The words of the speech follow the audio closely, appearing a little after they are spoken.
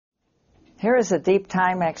Here is a deep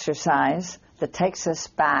time exercise that takes us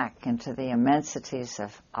back into the immensities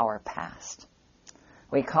of our past.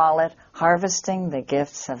 We call it harvesting the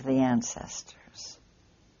gifts of the ancestors.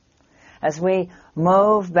 As we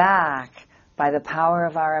move back by the power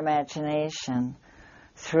of our imagination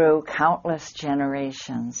through countless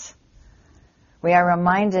generations, we are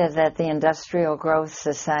reminded that the industrial growth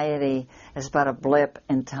society is but a blip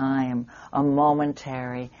in time, a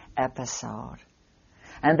momentary episode,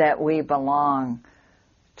 and that we belong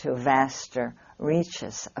to vaster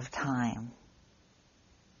reaches of time,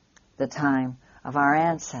 the time of our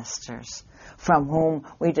ancestors, from whom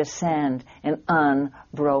we descend in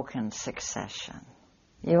unbroken succession.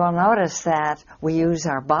 You will notice that we use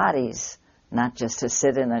our bodies not just to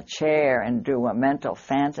sit in a chair and do a mental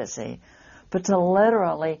fantasy, but to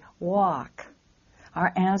literally walk.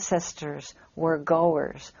 Our ancestors were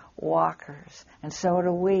goers, walkers, and so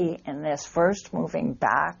do we in this, first moving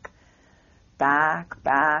back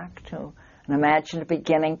to an imagined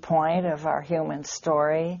beginning point of our human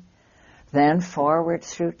story, then forward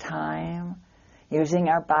through time, using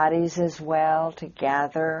our bodies as well to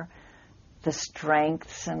gather the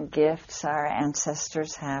strengths and gifts our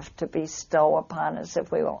ancestors have to bestow upon us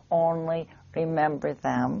if we will only remember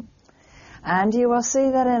them. And you will see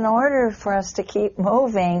that in order for us to keep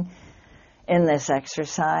moving in this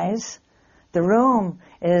exercise, the room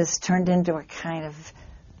is turned into a kind of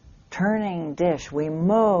turning dish. We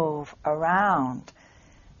move around,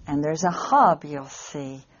 and there's a hub, you'll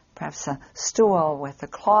see, perhaps a stool with a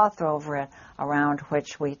cloth over it around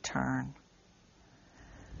which we turn,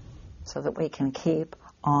 so that we can keep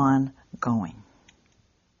on going.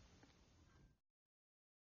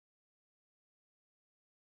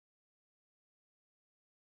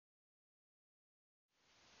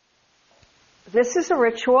 This is a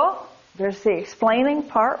ritual. There's the explaining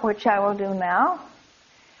part, which I will do now,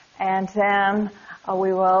 and then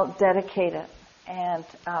we will dedicate it and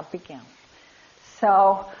begin.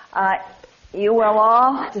 So you will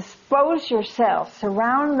all dispose yourselves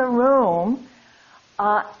around the room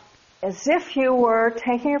as if you were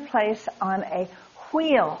taking your place on a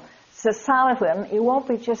wheel. It's a solid wheel. You won't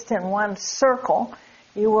be just in one circle.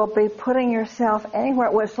 You will be putting yourself anywhere,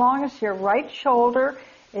 as long as your right shoulder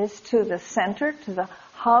is to the center, to the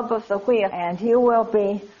hub of the wheel. And you will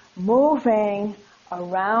be moving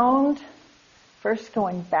around, first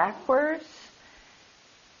going backwards.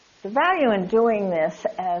 The value in doing this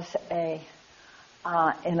as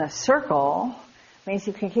in a circle means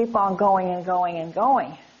you can keep on going and going and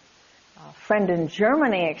going. A friend in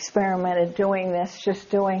Germany experimented doing this, just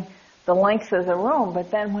doing the length of the room,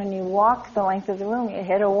 but then when you walk the length of the room, you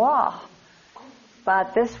hit a wall.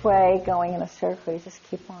 But this way, going in a circle, you just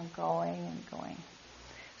keep on going and going.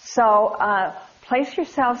 So place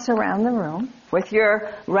yourselves around the room with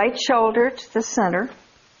your right shoulder to the center.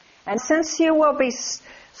 And since you will be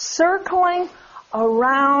circling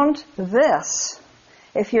around this,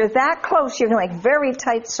 if you're that close, you're going to make very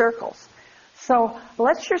tight circles. So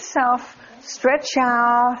let yourself stretch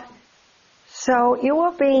out. So you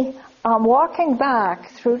will be walking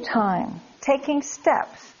back through time, taking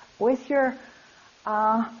steps with your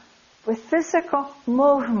with physical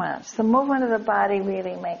movements. The movement of the body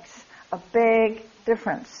really makes a big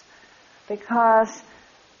difference, because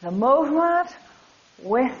the movement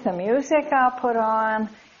with the music I'll put on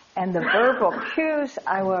and the verbal cues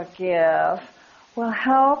I will give will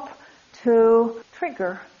help to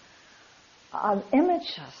trigger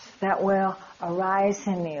images that will arise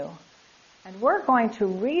in you. And we're going to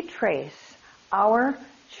retrace our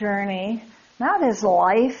journey, not as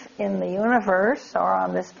life in the universe or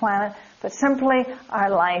on this planet, but simply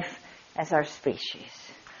our life as our species,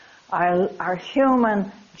 our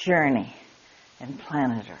human journey in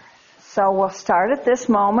planet Earth. So we'll start at this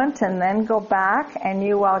moment and then go back, and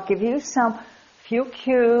I'll give you some few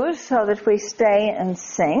cues so that we stay in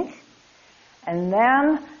sync. And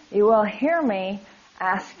then you will hear me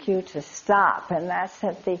ask you to stop, and that's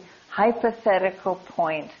at the hypothetical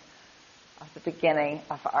point of the beginning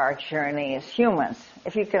of our journey as humans,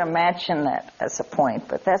 if you can imagine that as a point,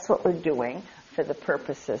 but that's what we're doing for the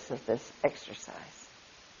purposes of this exercise.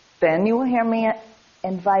 Then you will hear me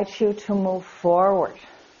invite you to move forward.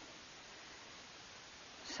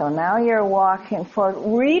 So now you're walking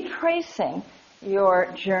forward, retracing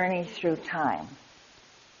your journey through time.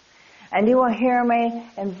 And you will hear me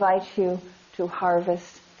invite you to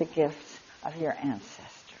harvest the gifts of your ancestors.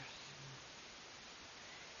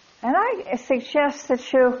 And I suggest that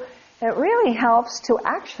it really helps to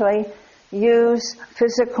actually use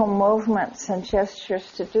physical movements and gestures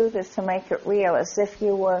to do this, to make it real, as if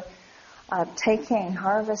you were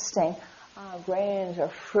harvesting grains or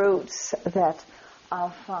fruits that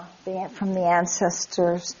from the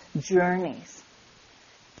ancestors' journeys.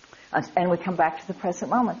 And we come back to the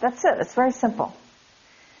present moment. That's it. It's very simple.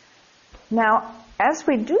 Now, as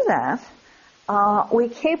we do that, we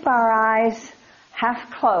keep our eyes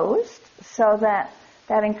half closed so that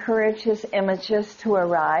encourages images to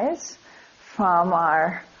arise from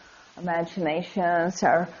our imaginations,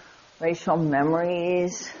 our racial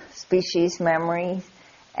memories, species memories,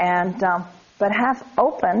 and but half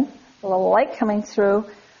open, a little light coming through,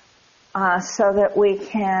 so that we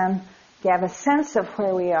can get a sense of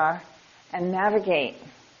where we are and navigate.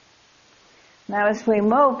 Now, as we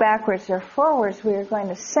move backwards or forwards, we are going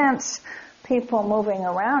to sense people moving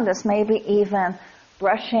around us, maybe even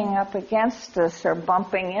brushing up against us or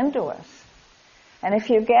bumping into us. And if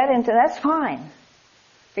you get into, that's fine,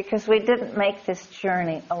 because we didn't make this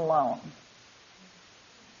journey alone.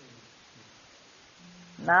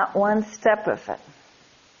 Not one step of it.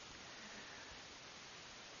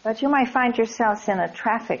 But you might find yourselves in a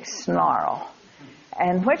traffic snarl,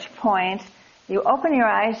 at which point you open your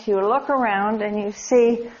eyes, you look around, and you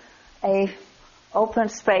see a open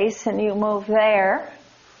space, and you move there,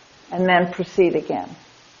 and then proceed again.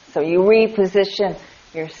 So you reposition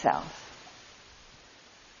yourself.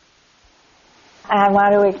 I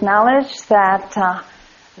want to acknowledge that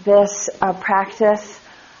this practice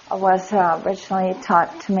was originally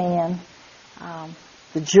taught to me in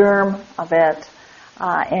the germ of it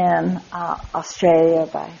in Australia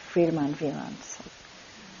by Friedemann Wieland.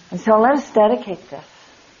 And so let us dedicate this.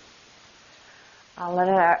 Let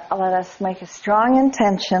us make a strong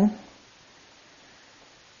intention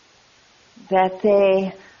that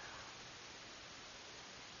the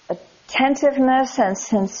attentiveness and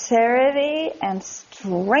sincerity and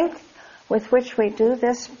strength with which we do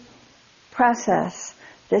this process,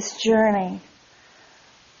 this journey,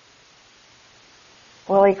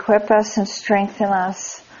 will equip us and strengthen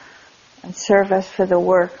us and serve us for the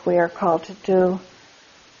work we are called to do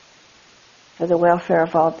for the welfare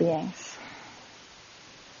of all beings.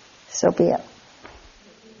 So be it.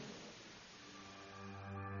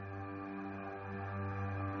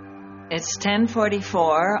 It's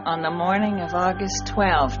 10:44 on the morning of August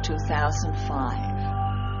 12,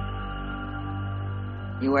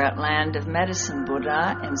 2005. You are at Land of Medicine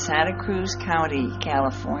Buddha in Santa Cruz County,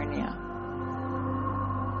 California.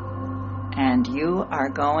 And you are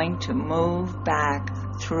going to move back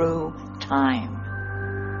through time.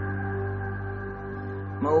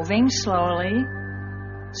 Moving slowly,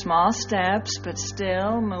 small steps, but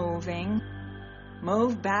still moving.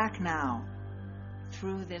 Move back now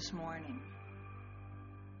through this morning.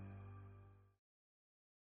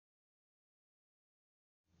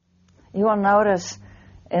 You will notice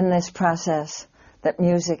in this process that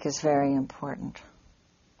music is very important.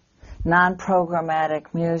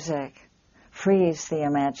 Non-programmatic music frees the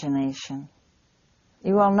imagination.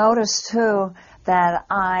 You will notice, too, that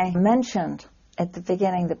I mentioned at the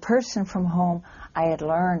beginning the person from whom I had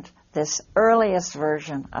learned this earliest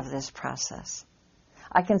version of this process.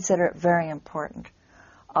 I consider it very important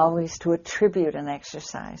always to attribute an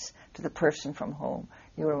exercise to the person from whom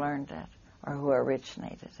you learned it or who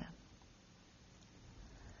originated it.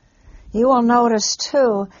 You will notice,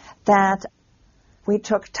 too, that we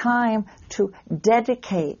took time to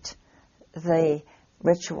dedicate the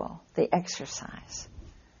ritual, the exercise,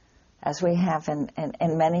 as we have in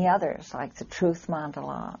many others, like the Truth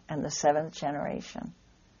Mandala and the Seventh Generation.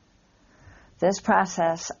 This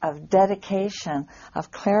process of dedication,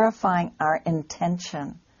 of clarifying our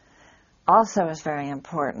intention, also is very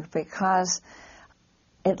important because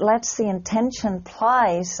it lets the intention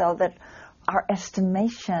play so that our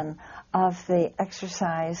estimation of the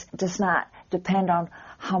exercise does not depend on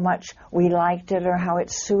how much we liked it or how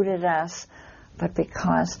it suited us, but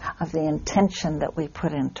because of the intention that we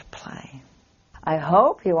put into play. I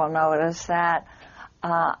hope you will notice that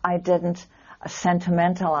I didn't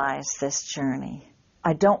sentimentalize this journey.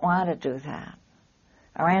 I don't want to do that.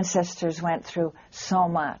 Our ancestors went through so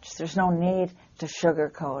much. There's no need to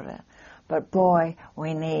sugarcoat it. But boy,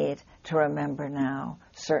 we need to remember now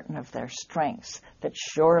certain of their strengths that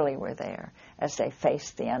surely were there as they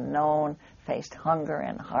faced the unknown, faced hunger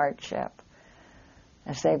and hardship,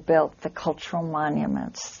 as they built the cultural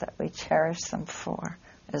monuments that we cherish them for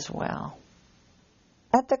as well.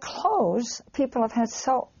 At the close, people have had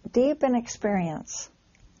so deep an experience,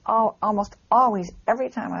 almost always, every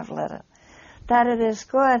time I've lit it, that it is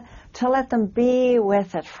good to let them be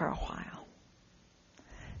with it for a while,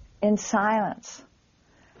 in silence.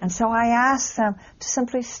 And so I ask them to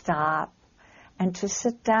simply stop and to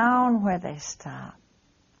sit down where they stop.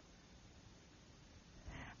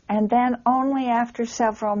 And then only after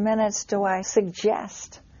several minutes do I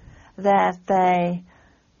suggest that they,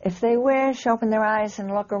 if they wish, open their eyes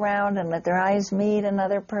and look around and let their eyes meet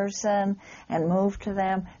another person and move to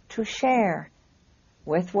them to share,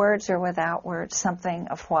 with words or without words, something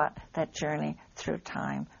of what that journey through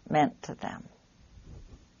time meant to them.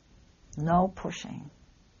 No pushing.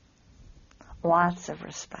 Lots of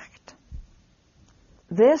respect.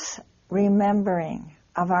 This remembering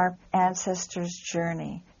of our ancestors'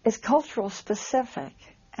 journey is cultural specific,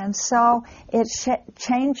 and so it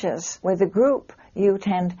changes with the group you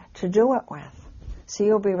tend to do it with. So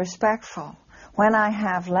you'll be respectful. When I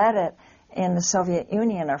have led it in the Soviet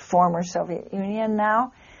Union, or former Soviet Union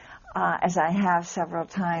now, as I have several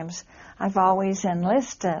times, I've always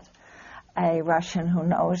enlisted a Russian who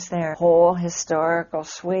knows their whole historical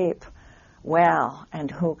sweep well and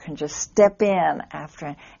who can just step in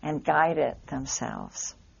after and guide it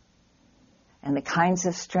themselves. And the kinds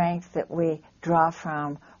of strength that we draw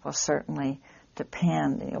from will certainly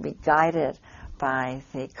depend. You'll be guided by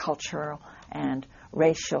the cultural and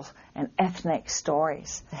racial and ethnic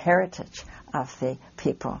stories, the heritage of the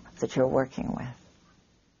people that you're working with.